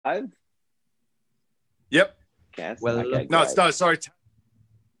Yep. Cass? Well, Okay, No, great. no, sorry.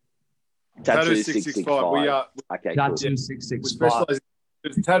 Tattoo 665. We are Okay, Tattoo cool. we 665. specialize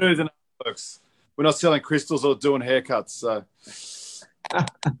in tattoos and artworks. We're not selling crystals or doing haircuts. So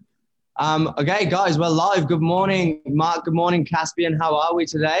Okay, guys, we're live. Good morning, Mark. Good morning, Caspian. How are we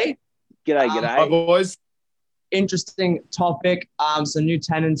today? G'day, hi g'day. boys. Interesting topic. Some new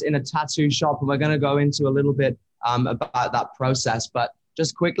tenants in a tattoo shop, and we're going to go into a little bit about that process. But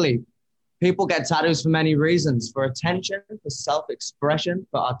just quickly, people get tattoos for many reasons: for attention, for self-expression,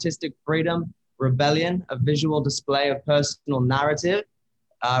 for artistic freedom, rebellion, a visual display of personal narrative,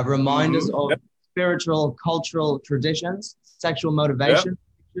 reminders of Yep. spiritual, cultural traditions, sexual motivation,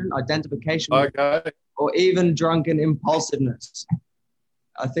 identification, Okay. or even drunken impulsiveness.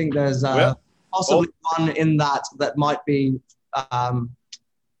 I think there's possibly one in that might be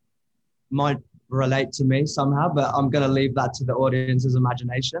might relate to me somehow, but I'm going to leave that to the audience's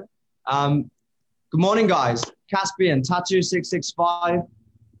imagination. Good morning, guys. Caspian, Tattoo 665.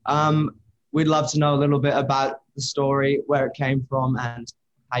 We'd love to know a little bit about the story, where it came from, and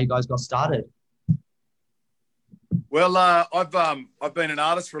how you guys got started. Well, I've been an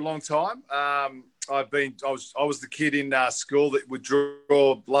artist for a long time. I was the kid in school that would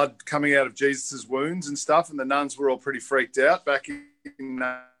draw blood coming out of Jesus's wounds and stuff, and the nuns were all pretty freaked out back in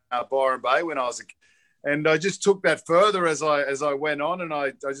Byron Bay when I was a kid. And I just took that further as I went on, and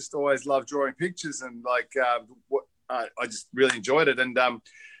I just always loved drawing pictures, and I just really enjoyed it. And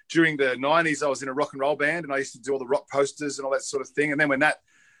during the 90s, I was in a rock and roll band, and I used to do all the rock posters and all that sort of thing. And then when that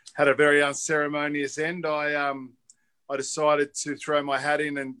had a very unceremonious end, I decided to throw my hat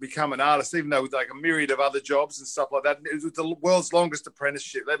in and become an artist, even though with like a myriad of other jobs and stuff like that. It was the world's longest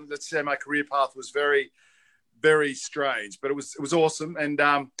apprenticeship. Let's say my career path was very, very strange, but it was awesome. And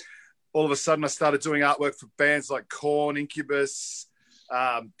all of a sudden I started doing artwork for bands like Korn, Incubus,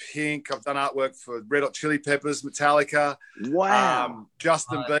 Pink. I've done artwork for Red Hot Chili Peppers, Metallica. Wow.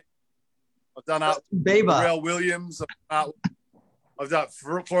 Justin Bieber. I've done art for Pharrell Williams. I've done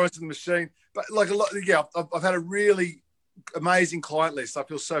Florence and the Machine. But like a lot, yeah, I've had a really amazing client list. I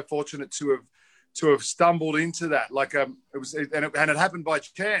feel so fortunate to have stumbled into that. Like it happened by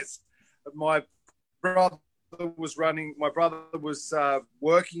chance. My brother was working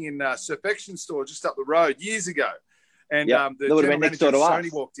in a Surfection store just up the road years ago, and the general manager of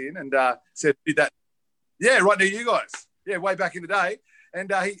Sony walked in and said, "Did that?" Yeah, right near you guys. Yeah, way back in the day. And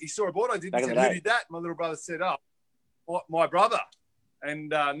he saw a board I did. He said, "Who did that?" My little brother said, "Oh, my brother."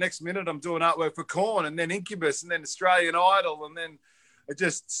 And next minute, I'm doing artwork for Korn, and then Incubus, and then Australian Idol, and then it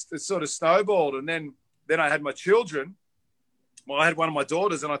sort of snowballed. And then I had my children. Well, I had one of my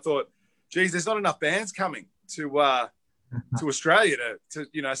daughters, and I thought, geez, there's not enough bands coming to Australia to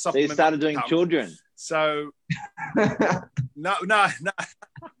supplement. So you started doing children. So no.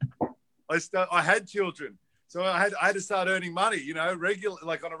 I had children, so I had to start earning money, on a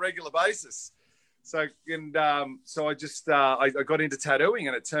regular basis. So I just I got into tattooing,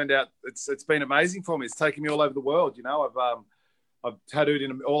 and it turned out it's been amazing for me. It's taken me all over the world. I've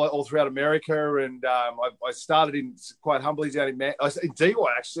tattooed all throughout America, and I started in quite humbly down in DY.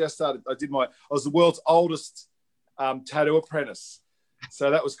 Actually, I was the world's oldest tattoo apprentice.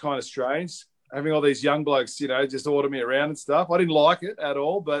 So that was kind of strange, having all these young blokes, just order me around and stuff. I didn't like it at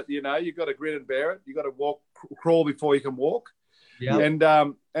all, but you've got to grin and bear it. You got to crawl before you can walk. Yeah. And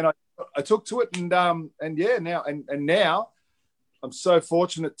I took to it, and now I'm so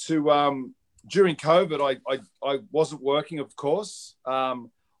fortunate to during COVID I wasn't working, of course. I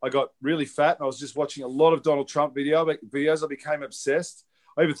got really fat, and I was just watching a lot of Donald Trump videos. I became obsessed.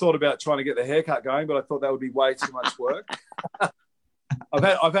 I even thought about trying to get the haircut going, but I thought that would be way too much work.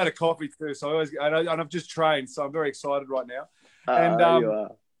 I've had a coffee too, so and I've just trained, so I'm very excited right now.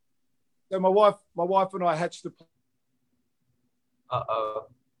 So my wife and I hatched a.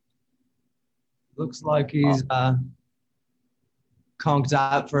 Looks like he's conked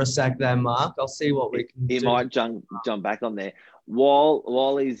out for a sec there, Mark. I'll see what we can do. He might jump back on there.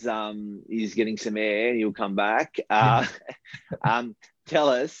 While he's getting some air, he'll come back. Tell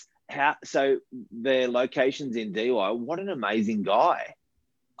us so the location's in DY. What an amazing guy.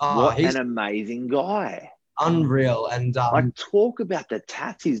 An amazing guy. Unreal. And talk about the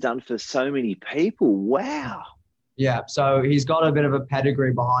tats he's done for so many people. Wow. Yeah, so he's got a bit of a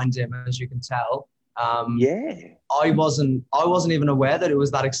pedigree behind him, as you can tell. I wasn't even aware that it was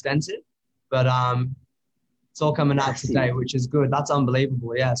that extensive, but it's all coming out today, which is good. That's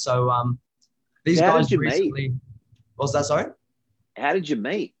unbelievable. Yeah. So these guys recently. What's that? Sorry. How did you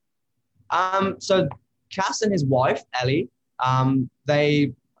meet? So Cass and his wife Ellie,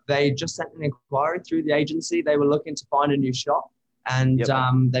 they just sent an inquiry through the agency. They were looking to find a new shop.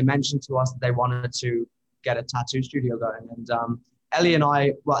 and they mentioned to us that they wanted to get a tattoo studio going. And Ellie and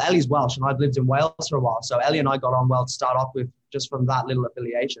I, well, Ellie's Welsh, and I've lived in Wales for a while, so Ellie and I got on well to start off with, just from that little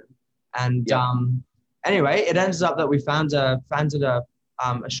affiliation. And anyway, it ends up that we founded a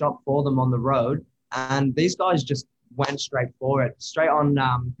shop for them on the road, and these guys just went straight for it, straight on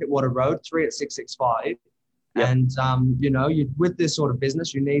Pittwater Road, 3 at 665. Yep. And with this sort of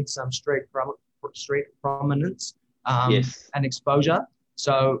business, you need some street prominence and exposure.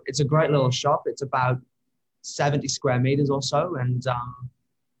 So it's a great little shop. It's about 70 square meters or so, and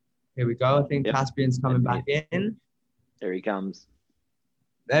here we go. I think Caspian's coming back in. There he comes.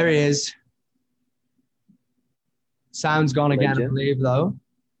 There he is. Sound's gone again, I believe, though.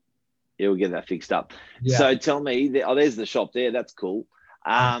 Yeah, we'll get that fixed up. Yeah. So tell me, there's the shop there. That's cool.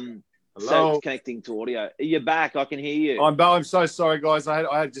 So connecting to audio. You're back. I can hear you. I'm so sorry, guys.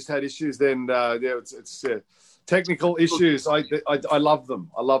 I had just had issues then. It's technical issues. I love them.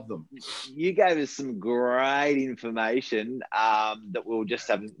 I love them. You gave us some great information that we're just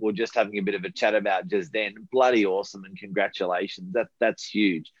having a bit of a chat about just then. Bloody awesome, and congratulations. That's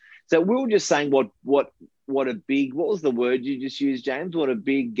huge. So we were just saying what was the word you just used, James? What a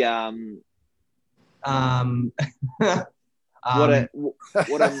big I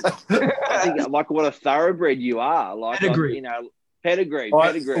think like what a thoroughbred you are. Like pedigree. Pedigree.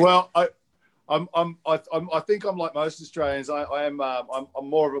 Well, I think I'm like most Australians. I'm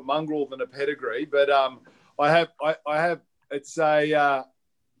more of a mongrel than a pedigree, but I have it's a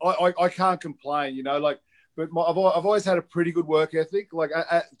I can't complain, like. But I've always had a pretty good work ethic, like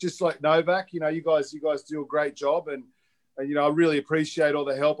just like Novak. You guys do a great job, and I really appreciate all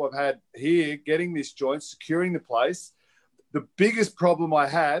the help I've had here getting this joint, securing the place. The biggest problem I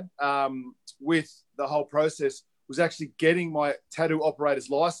had with the whole process was actually getting my tattoo operator's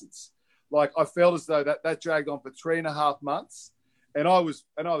license. Like I felt as though that dragged on for 3.5 months, and I was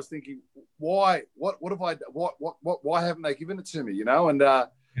thinking, why? What have I? Why haven't they given it to me? And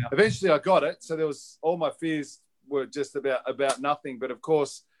eventually I got it. So there was all my fears were just about nothing. But of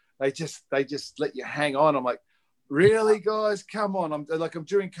course they just let you hang on. I'm like, really, guys? Come on. I'm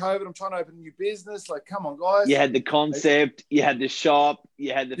during COVID. I'm trying to open a new business. Like, come on, guys. You had the concept. You had the shop.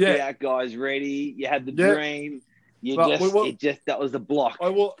 You had the Fiat guys ready. You had the dream. That was the block.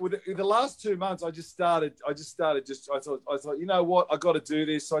 In the last 2 months, I thought, you know what? I got to do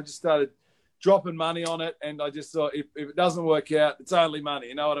this. So I just started dropping money on it. And I just thought, if it doesn't work out, it's only money.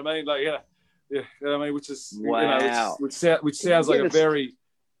 You know what I mean? Like, which is, wow. which sounds like a very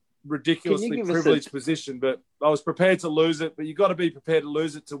ridiculously privileged position, but I was prepared to lose it. But you got to be prepared to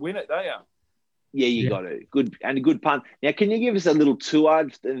lose it to win it, don't you? Yeah, you got to. Good and a good pun. Now, can you give us a little tour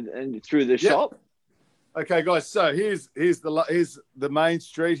and through the shop? Okay, guys. So here's the main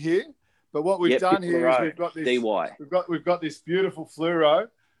street here. But what we've done here is we've got this DY. We've got this beautiful fluoro,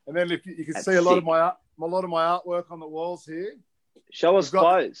 and then if you can see a lot of my artwork on the walls here. Show us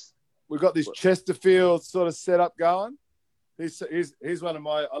close. We've got this Chesterfield sort of setup going. Here's one of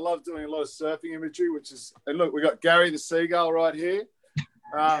my. I love doing a lot of surfing imagery, and look, we got Gary the seagull right here.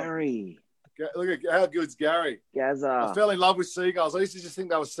 Gary, look at how good's Gary. Gazza. I fell in love with seagulls. I used to just think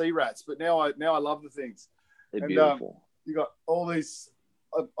they were sea rats, but now I love the things. They're beautiful. You got all these.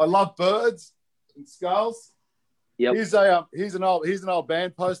 I love birds and skulls. Yep. Here's an old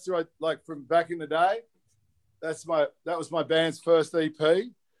band poster I like from back in the day. That was my band's first EP.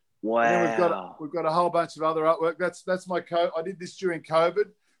 Wow. And we've got a whole bunch of other artwork. That's my I did this during COVID.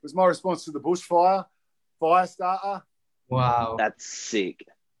 It was my response to the bushfire, fire starter. Wow. That's sick.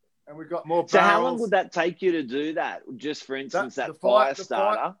 And we've got more barrels. So how long would that take you to do that? Just for instance, that fire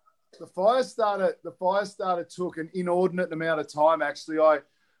starter? The fire starter took an inordinate amount of time. Actually, I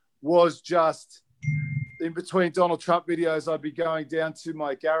was just in between Donald Trump videos. I'd be going down to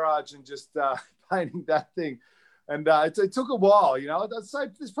my garage and just painting that thing. And it took a while, I'd say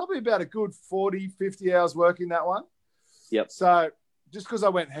there's probably about a good 40, 50 hours work in that one. Yep. So just because I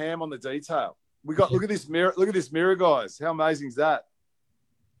went ham on the detail. Look at this mirror, guys. How amazing is that?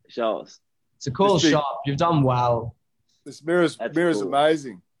 Show us. It's a cool shop. You've done well. This mirror's cool.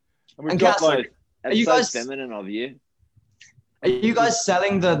 Amazing. And we've got are you guys feminine of you? Are you guys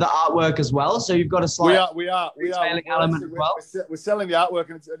selling the artwork as well? So you've got a slight we are element as well. We're selling the artwork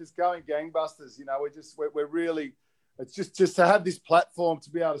and it's going gangbusters. We're really, it's just to have this platform to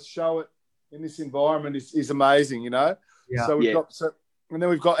be able to show it in this environment is amazing. Yeah. So and then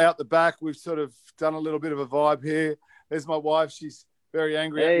we've got out the back. We've sort of done a little bit of a vibe here. There's my wife. She's very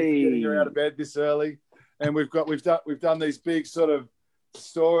angry at me for getting her out of bed this early. And we've done these big sort of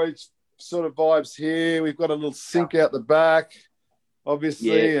storage sort of vibes here. We've got a little sink out the back,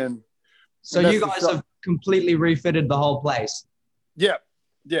 obviously. So you guys have completely refitted the whole place. Yeah,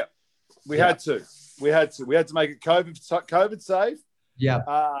 yeah. We had to make it COVID safe.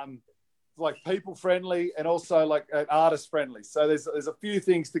 Yeah. Like people friendly and also like artist friendly. So there's a few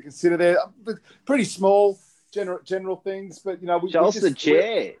things to consider there. Pretty small general things, but show us the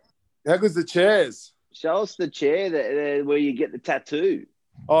chair. How good's the chairs? Show us the chair where you get the tattoo.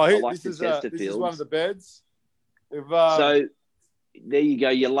 Oh, this is one of the beds. So there you go.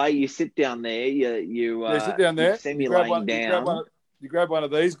 You sit down there. You sit down there. Semi laying down. You grab one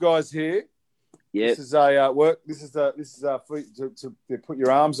of these guys here. Yeah. This is a work. This is for you to put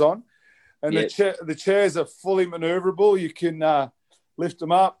your arms on, and the chairs are fully maneuverable. You can lift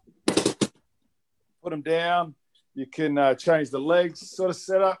them up, put them down. You can change the legs, sort of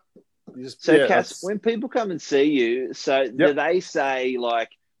setup. Cass, when people come and see you, do they say like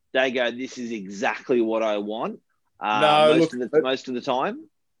they go, "This is exactly what I want"? No, most of the time.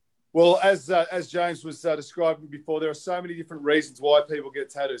 Well, as James was describing before, there are so many different reasons why people get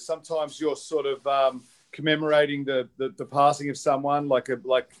tattoos. Sometimes you're sort of commemorating the passing of someone, and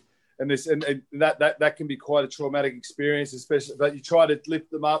that can be quite a traumatic experience, especially. But you try to lift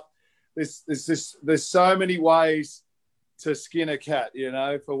them up. There's so many ways to skin a cat,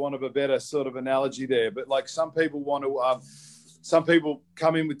 for want of a better sort of analogy there. But like some people want to, some people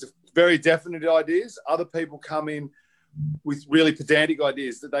come in with very definite ideas. Other people come in with really pedantic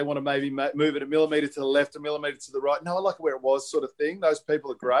ideas that they want to maybe move it a millimeter to the left, a millimeter to the right. No, I like it where it was, sort of thing. Those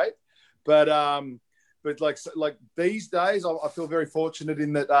people are great, but like these days, I feel very fortunate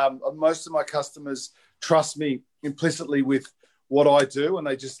in that most of my customers trust me implicitly with what I do, and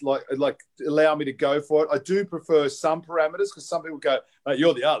they just like allow me to go for it. I do prefer some parameters because some people go, "Oh,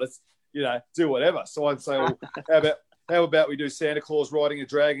 you're the artist, do whatever." So I'd say, well, how about we do Santa Claus riding a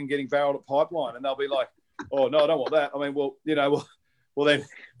dragon, getting barreled at pipeline, and they'll be like, "Oh no, I don't want that." I mean, well, then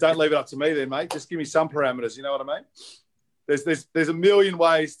don't leave it up to me, then, mate. Just give me some parameters. You know what I mean? There's a million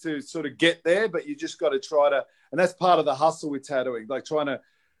ways to sort of get there, but you just got to try to, and that's part of the hustle with tattooing, like trying to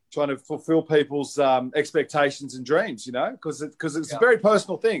fulfill people's expectations and dreams, because it's a very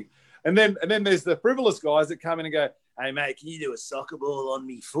personal thing. And then there's the frivolous guys that come in and go, "Hey, mate, can you do a soccer ball on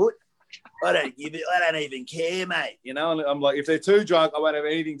me foot? I don't even care, mate." And I'm like, if they're too drunk, I won't have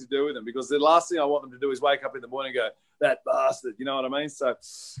anything to do with them, because the last thing I want them to do is wake up in the morning and go, "That bastard," you know what I mean? So,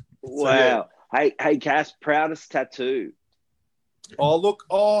 wow. Yeah. Hey, Cass, proudest tattoo.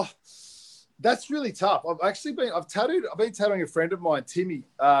 That's really tough. I've been tattooing a friend of mine, Timmy,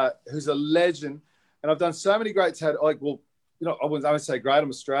 who's a legend, and I've done so many great tattoos. I wouldn't say great. I'm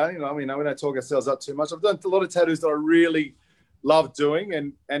Australian. We don't talk ourselves up too much. I've done a lot of tattoos that I really love doing,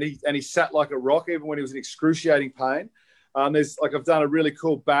 and he sat like a rock even when he was in excruciating pain. I've done a really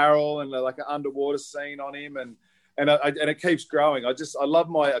cool barrel and like an underwater scene on him, and it keeps growing. I love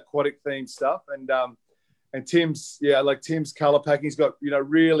my aquatic themed stuff, and Tim's color packing. He's got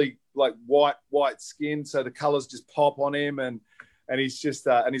really like white skin, so the colors just pop on him, and he's just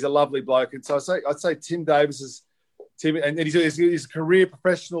and he's a lovely bloke. And so I'd say Tim Davis is Tim, and he's a career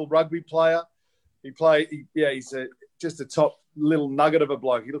professional rugby player. He's just a top little nugget of a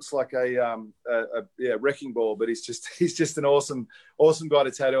bloke. He looks like a wrecking ball, but he's just an awesome guy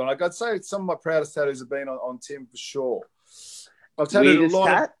to tattoo. And I'd say some of my proudest tattoos have been on Tim for sure. I've tattooed weirdest a lot.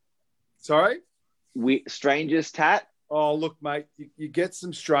 Tat? Sorry. Strangest tat? Oh, look, mate, you get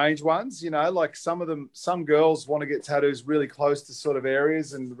some strange ones, like some girls want to get tattoos really close to sort of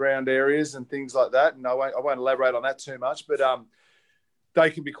areas and round areas and things like that. And I won't elaborate on that too much, but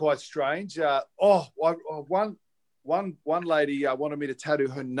they can be quite strange. One lady wanted me to tattoo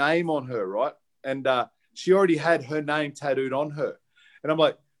her name on her, right? And she already had her name tattooed on her. And I'm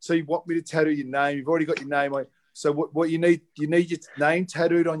like, so you want me to tattoo your name? You've already got your name on. So what you need your name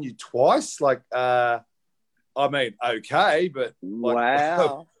tattooed on you twice? Like, okay, but like,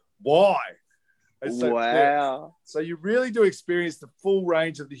 wow. Why? Wow. So you really do experience the full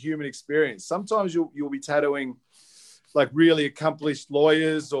range of the human experience. Sometimes you'll be tattooing like really accomplished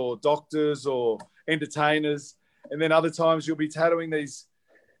lawyers or doctors or entertainers. And then other times you'll be tattooing these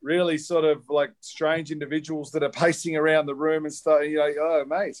really sort of like strange individuals that are pacing around the room and stuff. You're like, oh,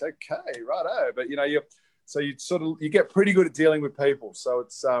 mate, okay, righto. But, you get pretty good at dealing with people. So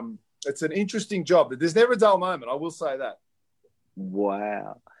it's an interesting job. There's never a dull moment. I will say that.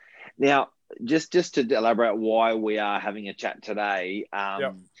 Wow. Now, just to elaborate why we are having a chat today,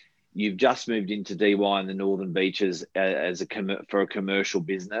 you've just moved into DY in the Northern Beaches for a commercial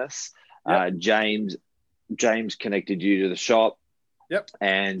business. Yep. James connected you to the shop. Yep.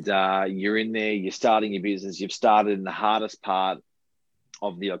 And you're in there, you're starting your business. You've started in the hardest part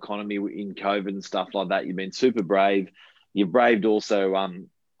of the economy in COVID and stuff like that. You've been super brave. You braved also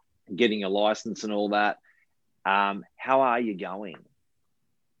getting a license and all that. How are you going?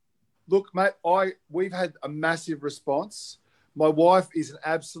 Look, mate, we've had a massive response. My wife is an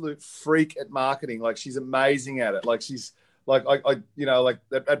absolute freak at marketing. Like, she's amazing at it. Like, she's like, like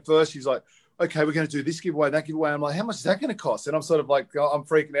at first she's like, okay, we're going to do this giveaway, that giveaway. I'm like, how much is that going to cost? And I'm sort of like, I'm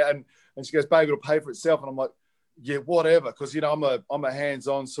freaking out. And she goes, babe, it'll pay for itself. And I'm like, yeah, whatever. Because, I'm a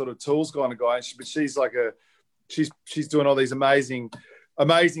hands-on sort of tools kind of guy. But she's like she's doing all these amazing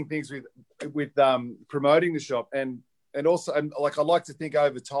things with promoting the shop. And also, like, I like to think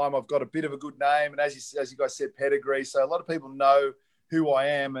over time I've got a bit of a good name, and as you guys said, pedigree. So a lot of people know who I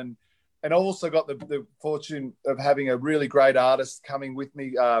am, and I also got the fortune of having a really great artist coming with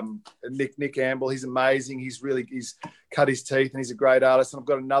me, Nick Amble. He's amazing. He's cut his teeth, and he's a great artist. And I've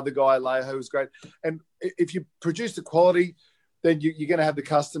got another guy, Leo, who's great. And if you produce the quality, then you're going to have the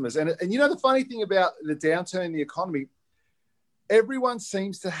customers. And the funny thing about the downturn in the economy, everyone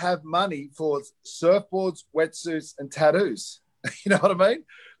seems to have money for surfboards, wetsuits, and tattoos. You know what I mean?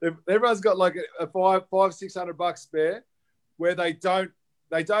 Everyone's got like a $500-600 spare, where they don't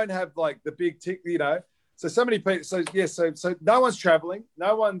have like the big tick. So many people. So no one's traveling.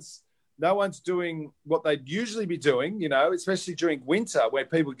 No one's doing what they'd usually be doing. Especially during winter, where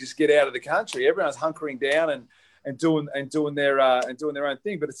people just get out of the country. Everyone's hunkering down and doing their own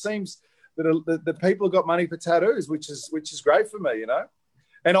thing. But it seems that the people have got money for tattoos, which is great for me,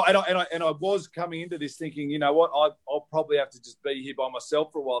 And I was coming into this thinking, you know what, I'll probably have to just be here by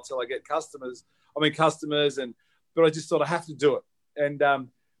myself for a while till I get customers. But I just thought I have to do it. And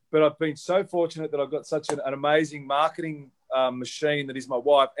but I've been so fortunate that I've got such an amazing marketing machine that is my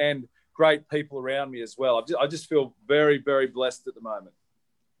wife, and great people around me as well. I just feel very, very blessed at the moment.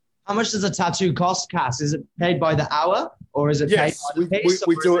 How much does a tattoo cost, Cass? Is it paid by the hour, or is it paid by the piece?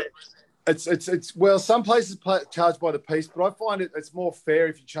 We do it. It's well, some places charge by the piece, but I find it's more fair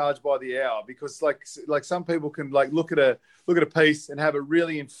if you charge by the hour, because like some people can like look at a piece and have a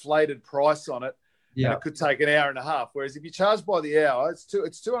really inflated price on it. Yeah, and it could take an hour and a half. Whereas if you charge by the hour, it's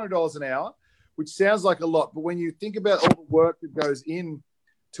 $200 an hour, which sounds like a lot, but when you think about all the work that goes in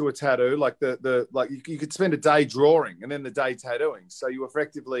to a tattoo, like you could spend a day drawing and then the day tattooing. So your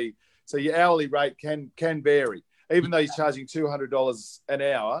hourly rate can vary, even though you're charging $200 an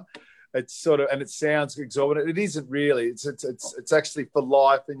hour. It's and it sounds exorbitant. It isn't really. It's actually for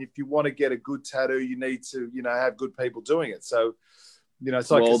life. And if you want to get a good tattoo, you need to have good people doing it. So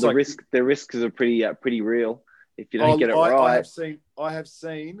it's like, the risks are pretty real if you don't get it right. I have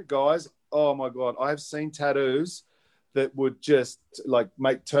seen guys. Oh my God, I have seen tattoos that would just like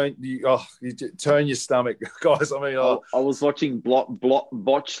turn your stomach, guys. I mean, I was watching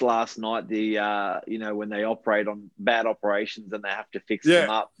Botch last night. When they operate on bad operations and they have to fix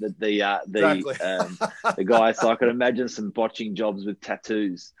them up. The guy. So I could imagine some botching jobs with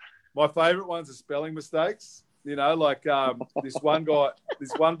tattoos. My favourite ones are spelling mistakes. This one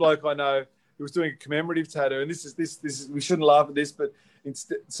bloke I know, he was doing a commemorative tattoo, and this is we shouldn't laugh at this, but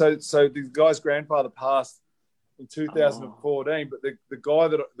so the guy's grandfather passed in 2014, but the guy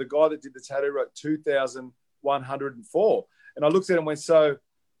that did the tattoo wrote 2,104, and I looked at him and went, so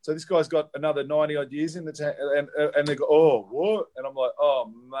this guy's got another 90 odd years in the and they go, oh, what? And I'm like,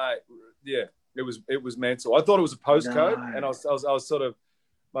 oh mate, yeah, it was mental. I thought it was a postcode, and I was sort of,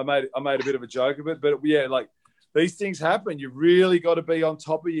 I made a bit of a joke of it, but yeah, like these things happen. You really got to be on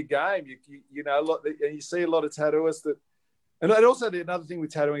top of your game. And you see a lot of tattooists and also another thing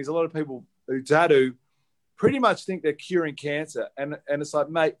with tattooing is a lot of people who tattoo pretty much think they're curing cancer. And it's like,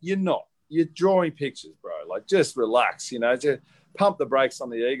 mate, you're not. You're drawing pictures, bro. Like, just relax, just pump the brakes on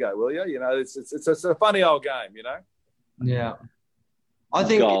the ego, will you? It's a funny old game, Yeah. I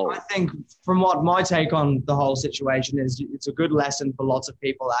think from what my take on the whole situation is, it's a good lesson for lots of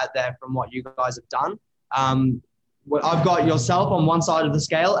people out there from what you guys have done. I've got yourself on one side of the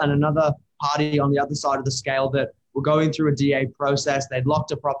scale and another party on the other side of the scale that were going through a DA process. They'd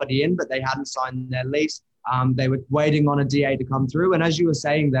locked a property in, but they hadn't signed their lease. They were waiting on a DA to come through. And as you were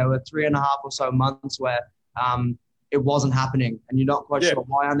saying, there were 3.5 or so months where it wasn't happening. And you're not quite sure,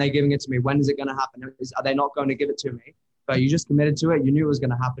 why aren't they giving it to me? When is it going to happen? Are they not going to give it to me? But you just committed to it. You knew it was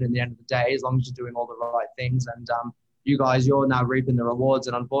going to happen in the end of the day, as long as you're doing all the right things. And you guys, you're now reaping the rewards.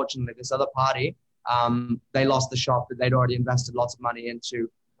 And unfortunately, this other party, they lost the shop that they'd already invested lots of money into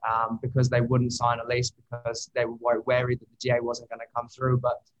because they wouldn't sign a lease because they were wary that the DA wasn't going to come through.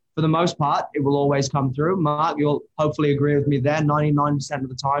 But for the most part, it will always come through. Mark, you'll hopefully agree with me there. 99% of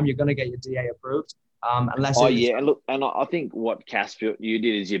the time, you're going to get your DA approved. Unless and look, and I think what Cass, you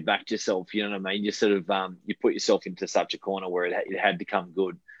did is you backed yourself. You know what I mean? You sort of you put yourself into such a corner where it had to come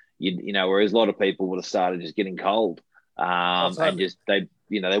good. Whereas a lot of people would have started just getting cold. Totally. And just they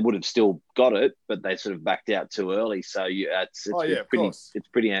would have still got it, but they sort of backed out too early. So it's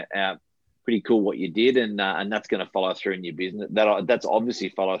pretty cool what you did, and that's going to follow through in your business. That's obviously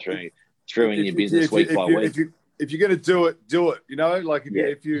follow through in your business week by week. If you're going to do it, you know, like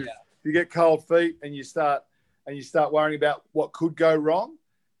if you get cold feet and you start worrying about what could go wrong,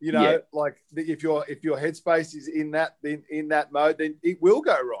 you know, like if your headspace is in that mode, then it will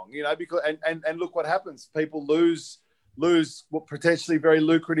go wrong, you know, because and look what happens. People lose what potentially very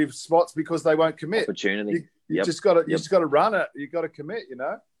lucrative spots because they won't commit. Opportunity. You just got to run it. You got to commit, you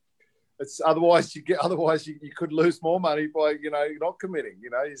know. It's otherwise you could lose more money by, you know, not committing,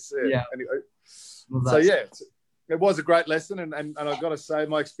 you know. Anyway. It was a great lesson, and I've got to say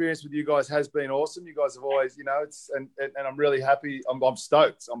my experience with you guys has been awesome. You guys have always, you know, and I'm really happy. I'm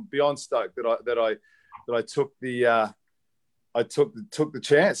stoked. I'm beyond stoked that I took the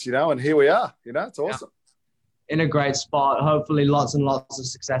chance, you know, and here we are. You know, it's awesome. In a great spot. Hopefully, lots and lots of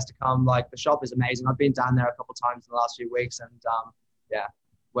success to come. Like, the shop is amazing. I've been down there a couple of times in the last few weeks, and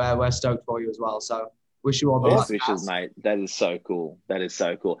we're stoked for you as well. So wish you all the best wishes, mate. That is so cool.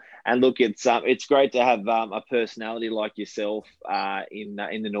 And look, it's great to have a personality like yourself in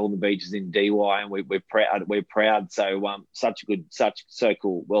the Northern Beaches in DY, and we're proud. So so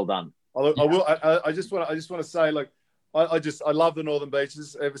cool. Well done. I just want to say, like, I love the Northern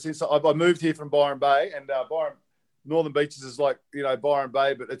Beaches ever since I moved here from Byron Bay, and Northern Beaches is like, you know, Byron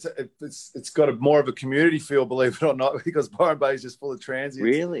Bay, but it's got more of a community feel, believe it or not, because Byron Bay is just full of transients.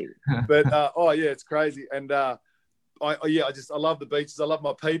 Really? But it's crazy, and I love the beaches. I love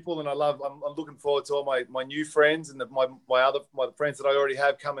my people, and I'm looking forward to all my new friends and my friends that I already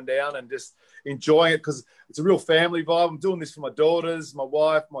have coming down, and just enjoying it because it's a real family vibe. I'm doing this for my daughters, my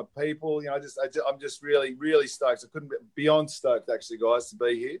wife, my people. You know, I'm just really, really stoked. I couldn't be beyond stoked, actually, guys, to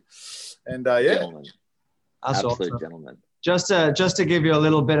be here. And Gentlemen. That's absolute awesome. Gentlemen. Just to give you a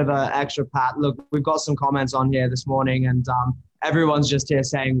little bit of an extra pat. Look, we've got some comments on here this morning, and everyone's just here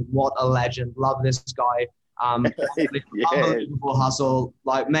saying, "What a legend! Love this guy." Unbelievable hustle.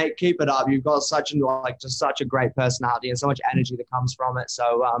 Like, mate, keep it up. You've got such a great personality and so much energy that comes from it.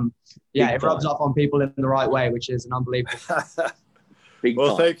 So it rubs off on people in the right way, which is an unbelievable.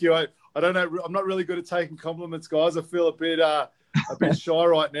 Thank you. I don't know. I'm not really good at taking compliments, guys. I feel a bit shy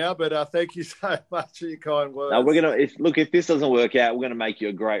right now, but thank you so much for your kind words. No, if this doesn't work out, we're gonna make you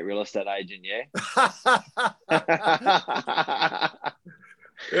a great real estate agent. Yeah.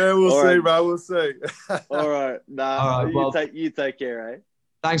 Yeah, we'll see, bro. We'll see. All right. You take care, eh?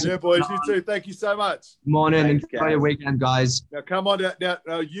 Thanks. Yeah, boys. You too. Thank you so much. Morning. Thanks, enjoy your weekend, guys. Now, come on down.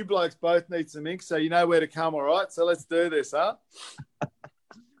 Now, you blokes both need some ink, so you know where to come, all right? So let's do this, huh?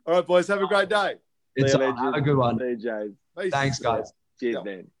 All right, boys. Have a great day. Have a good one. See you, James. Thanks, guys. Cheers,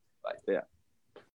 man. Bye. Yeah.